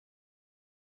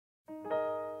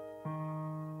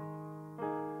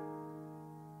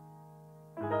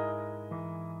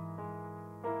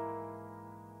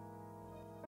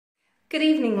Good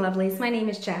evening, lovelies. My name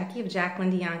is Jackie of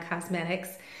Jacqueline Dion Cosmetics.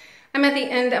 I'm at the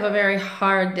end of a very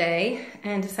hard day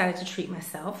and decided to treat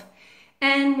myself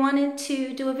and wanted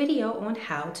to do a video on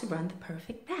how to run the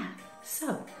perfect bath.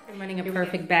 So, running a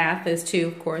perfect bath is to,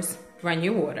 of course, run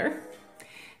your water.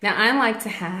 Now, I like to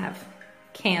have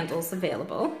candles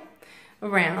available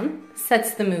around,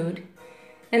 sets the mood,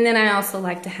 and then I also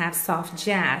like to have soft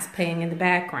jazz playing in the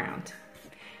background.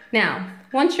 Now,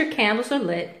 once your candles are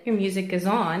lit, your music is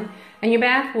on, and your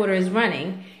bath water is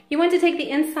running, you want to take the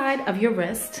inside of your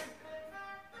wrist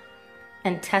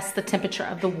and test the temperature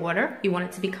of the water. You want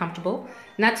it to be comfortable,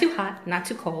 not too hot, not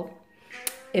too cold.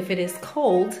 If it is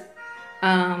cold,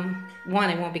 one,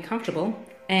 it won't be comfortable,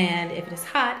 and if it is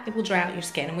hot, it will dry out your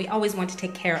skin, and we always want to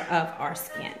take care of our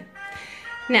skin.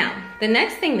 Now, the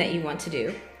next thing that you want to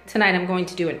do, tonight I'm going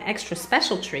to do an extra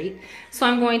special treat, so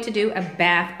I'm going to do a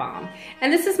bath bomb.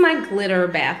 And this is my glitter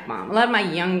bath bomb. A lot of my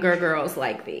younger girls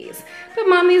like these. But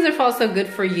Mom, these are also good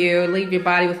for you. Leave your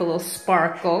body with a little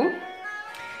sparkle.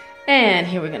 And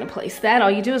here we're gonna place that.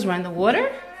 All you do is run the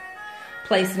water,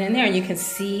 place it in there, and you can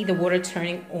see the water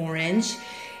turning orange.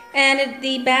 And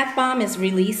the bath bomb is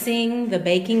releasing the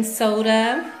baking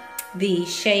soda, the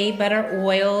shea butter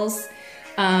oils,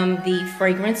 the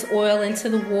fragrance oil into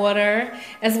the water,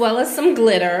 as well as some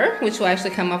glitter, which will actually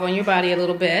come up on your body a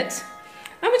little bit,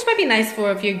 which might be nice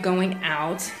for if you're going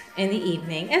out in the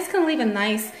evening. It's going to leave a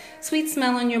nice, sweet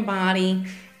smell on your body,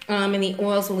 and the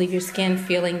oils will leave your skin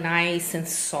feeling nice and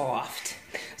soft.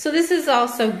 So this is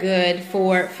also good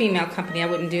for female company. I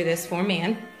wouldn't do this for a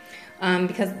man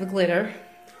because of the glitter,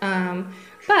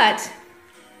 but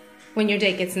when your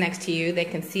date gets next to you, they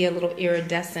can see a little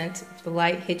iridescent. If the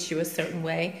light hits you a certain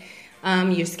way,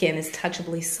 your skin is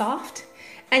touchably soft,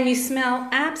 and you smell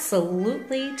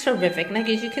absolutely terrific. Now,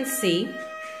 as you can see,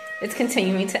 it's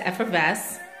continuing to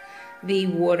effervesce. The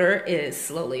water is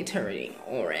slowly turning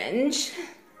orange.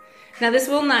 Now, this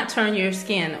will not turn your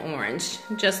skin orange,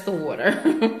 just the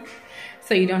water.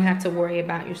 So you don't have to worry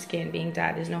about your skin being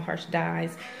dyed. There's no harsh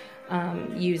dyes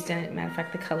used in it. Matter of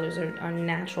fact, the colors are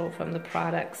natural from the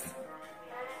products.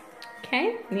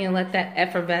 Okay, and you let that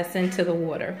effervesce into the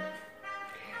water.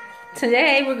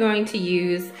 Today we're going to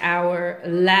use our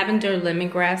lavender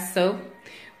lemongrass soap,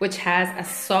 which has a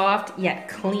soft yet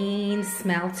clean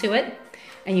smell to it,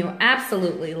 and you'll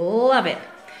absolutely love it.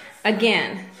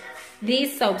 Again,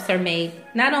 these soaps are made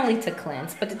not only to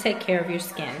cleanse, but to take care of your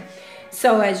skin.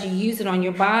 So as you use it on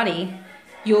your body,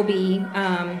 you'll be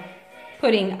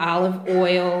putting olive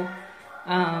oil,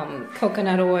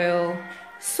 coconut oil,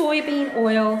 soybean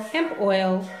oil, hemp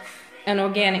oil, and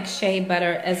organic shea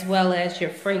butter, as well as your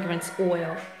fragrance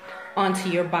oil onto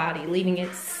your body, leaving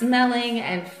it smelling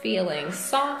and feeling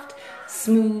soft,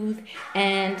 smooth,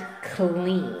 and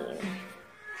clean.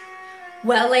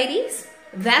 Well, ladies,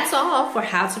 that's all for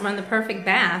how to run the perfect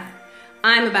bath.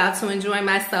 I'm about to enjoy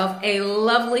myself a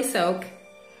lovely soak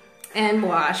and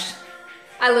wash.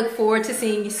 I look forward to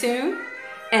seeing you soon.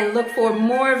 And look for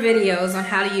more videos on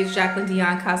how to use Jacqueline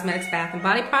Dion Cosmetics bath and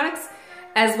body products,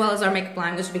 as well as our makeup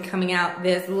line, which will be coming out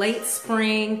this late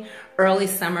spring, early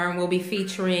summer. And we'll be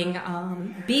featuring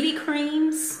BB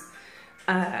creams,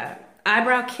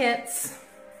 eyebrow kits,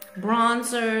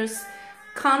 bronzers,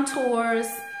 contours,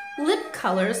 lip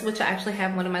colors, which I actually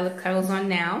have one of my lip colors on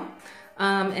now,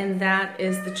 and that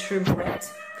is the True Grit,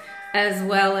 as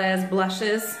well as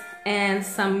blushes and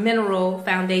some mineral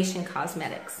foundation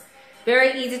cosmetics.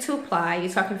 Very easy to apply.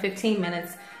 You're talking 15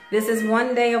 minutes. This is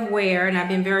one day of wear, and I've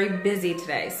been very busy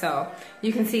today. So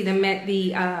you can see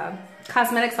the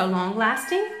cosmetics are long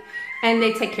lasting, and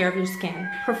they take care of your skin.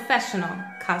 Professional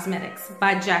Cosmetics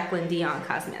by Jacqueline Dion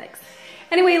Cosmetics.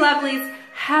 Anyway, lovelies,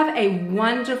 have a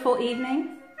wonderful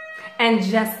evening, and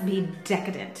just be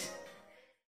decadent.